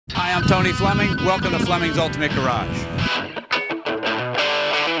Hi, I'm Tony Fleming. Welcome to Fleming's Ultimate Garage.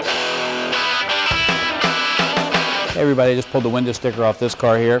 Hey everybody, I just pulled the window sticker off this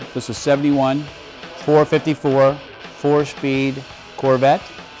car here. This is 71 454 4-speed Corvette.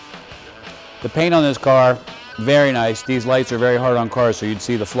 The paint on this car, very nice. These lights are very hard on cars, so you'd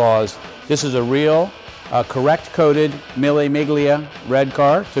see the flaws. This is a real, correct coated Mille Miglia red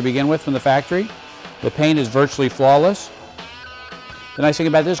car to begin with from the factory. The paint is virtually flawless. The nice thing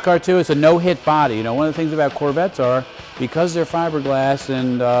about this car too, it's a no-hit body. You know, one of the things about Corvettes are, because they're fiberglass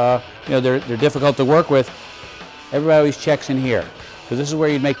and you know, they're difficult to work with, everybody always checks in here. Because this is where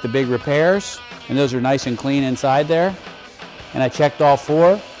you'd make the big repairs, and those are nice and clean inside there. And I checked all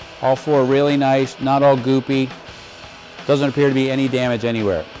four. All four are really nice, not all goopy. Doesn't appear to be any damage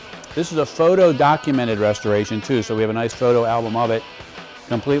anywhere. This is a photo documented restoration too, so we have a nice photo album of it.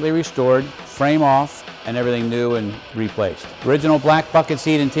 Completely restored, frame off, and everything new and replaced. Original black bucket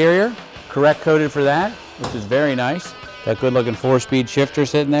seat interior, correct coated for that, which is very nice. That good looking 4-speed shifter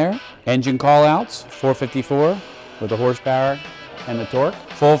sitting there. Engine call outs, 454 with the horsepower and the torque.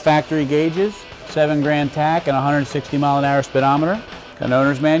 Full factory gauges, 7 grand tack and 160 mile/an-hour speedometer. Got an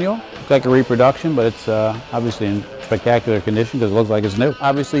owner's manual. Looks like a reproduction, but it's obviously in spectacular condition because it looks like it's new.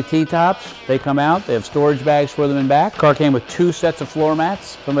 Obviously T-tops, they come out. They have storage bags for them in back. Car came with 2 sets of floor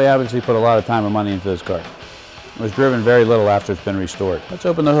mats. Somebody obviously put a lot of time and money into this car. It was driven very little after it's been restored. Let's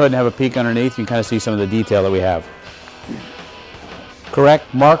open the hood and have a peek underneath. You can kind of see some of the detail that we have.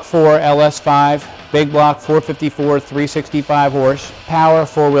 Correct Mark IV LS5, big block 454, 365 horse, power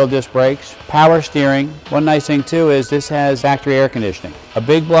 4-wheel disc brakes, power steering. One nice thing too is this has factory air conditioning. A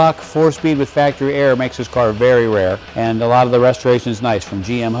big block 4-speed with factory air makes this car very rare, and a lot of the restoration is nice, from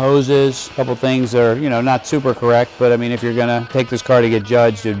GM hoses. A couple things are, you know, not super correct, but I mean, if you're gonna take this car to get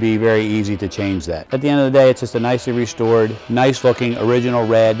judged, it'd be very easy to change that. At the end of the day, it's just a nicely restored, nice looking original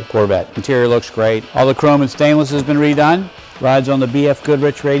red Corvette. Interior looks great. All the chrome and stainless has been redone. Rides on the BF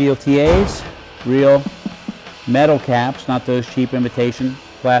Goodrich radial TAs. Real metal caps, not those cheap imitation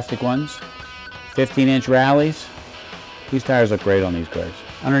plastic ones. 15-inch rallies. These tires look great on these cars.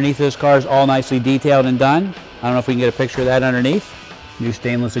 Underneath this car is all nicely detailed and done. I don't know if we can get a picture of that underneath. New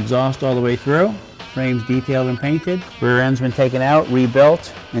stainless exhaust all the way through. Frames detailed and painted. Rear end's been taken out,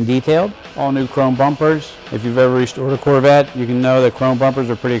 rebuilt, and detailed. All new chrome bumpers. If you've ever restored a Corvette, you can know that chrome bumpers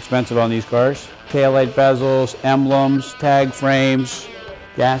are pretty expensive on these cars. Taillight bezels, emblems, tag frames.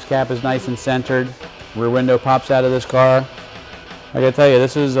 Gas cap is nice and centered. Rear window pops out of this car. I gotta tell you,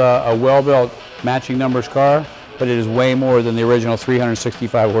 this is a well-built matching numbers car, but it is way more than the original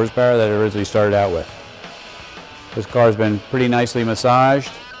 365 horsepower that it originally started out with. This car's been pretty nicely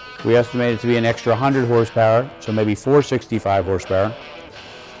massaged. We estimate it to be an extra 100 horsepower, so maybe 465 horsepower.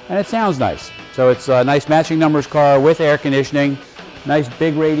 And it sounds nice. So it's a nice matching numbers car with air conditioning, nice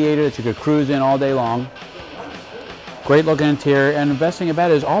big radiator that you could cruise in all day long. Great looking interior, and the best thing about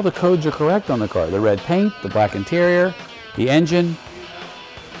it is all the codes are correct on the car. The red paint, the black interior, the engine.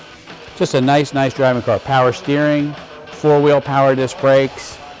 Just a nice driving car. Power steering, 4-wheel power disc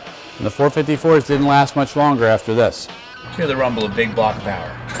brakes. And the 454s didn't last much longer after this. Let's hear the rumble of big block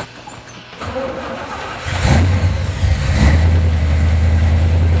power.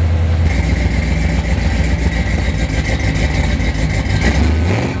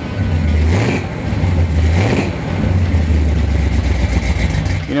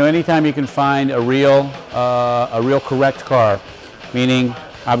 You know, anytime you can find a real correct car, meaning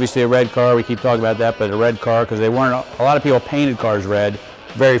obviously a red car, we keep talking about that, but a red car, because they weren't, a lot of people painted cars red,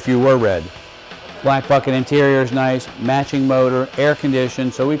 very few were red. Black bucket interior is nice, matching motor, air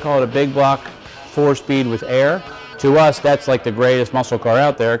conditioned, so we call it a big block 4-speed with air. To us, that's like the greatest muscle car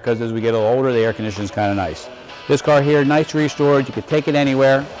out there, because as we get a little older, the air conditioning is kind of nice. This car here, nice restored, you could take it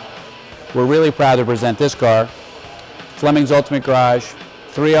anywhere. We're really proud to present this car. Fleming's Ultimate Garage,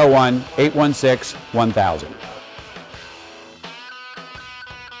 301-816-1000.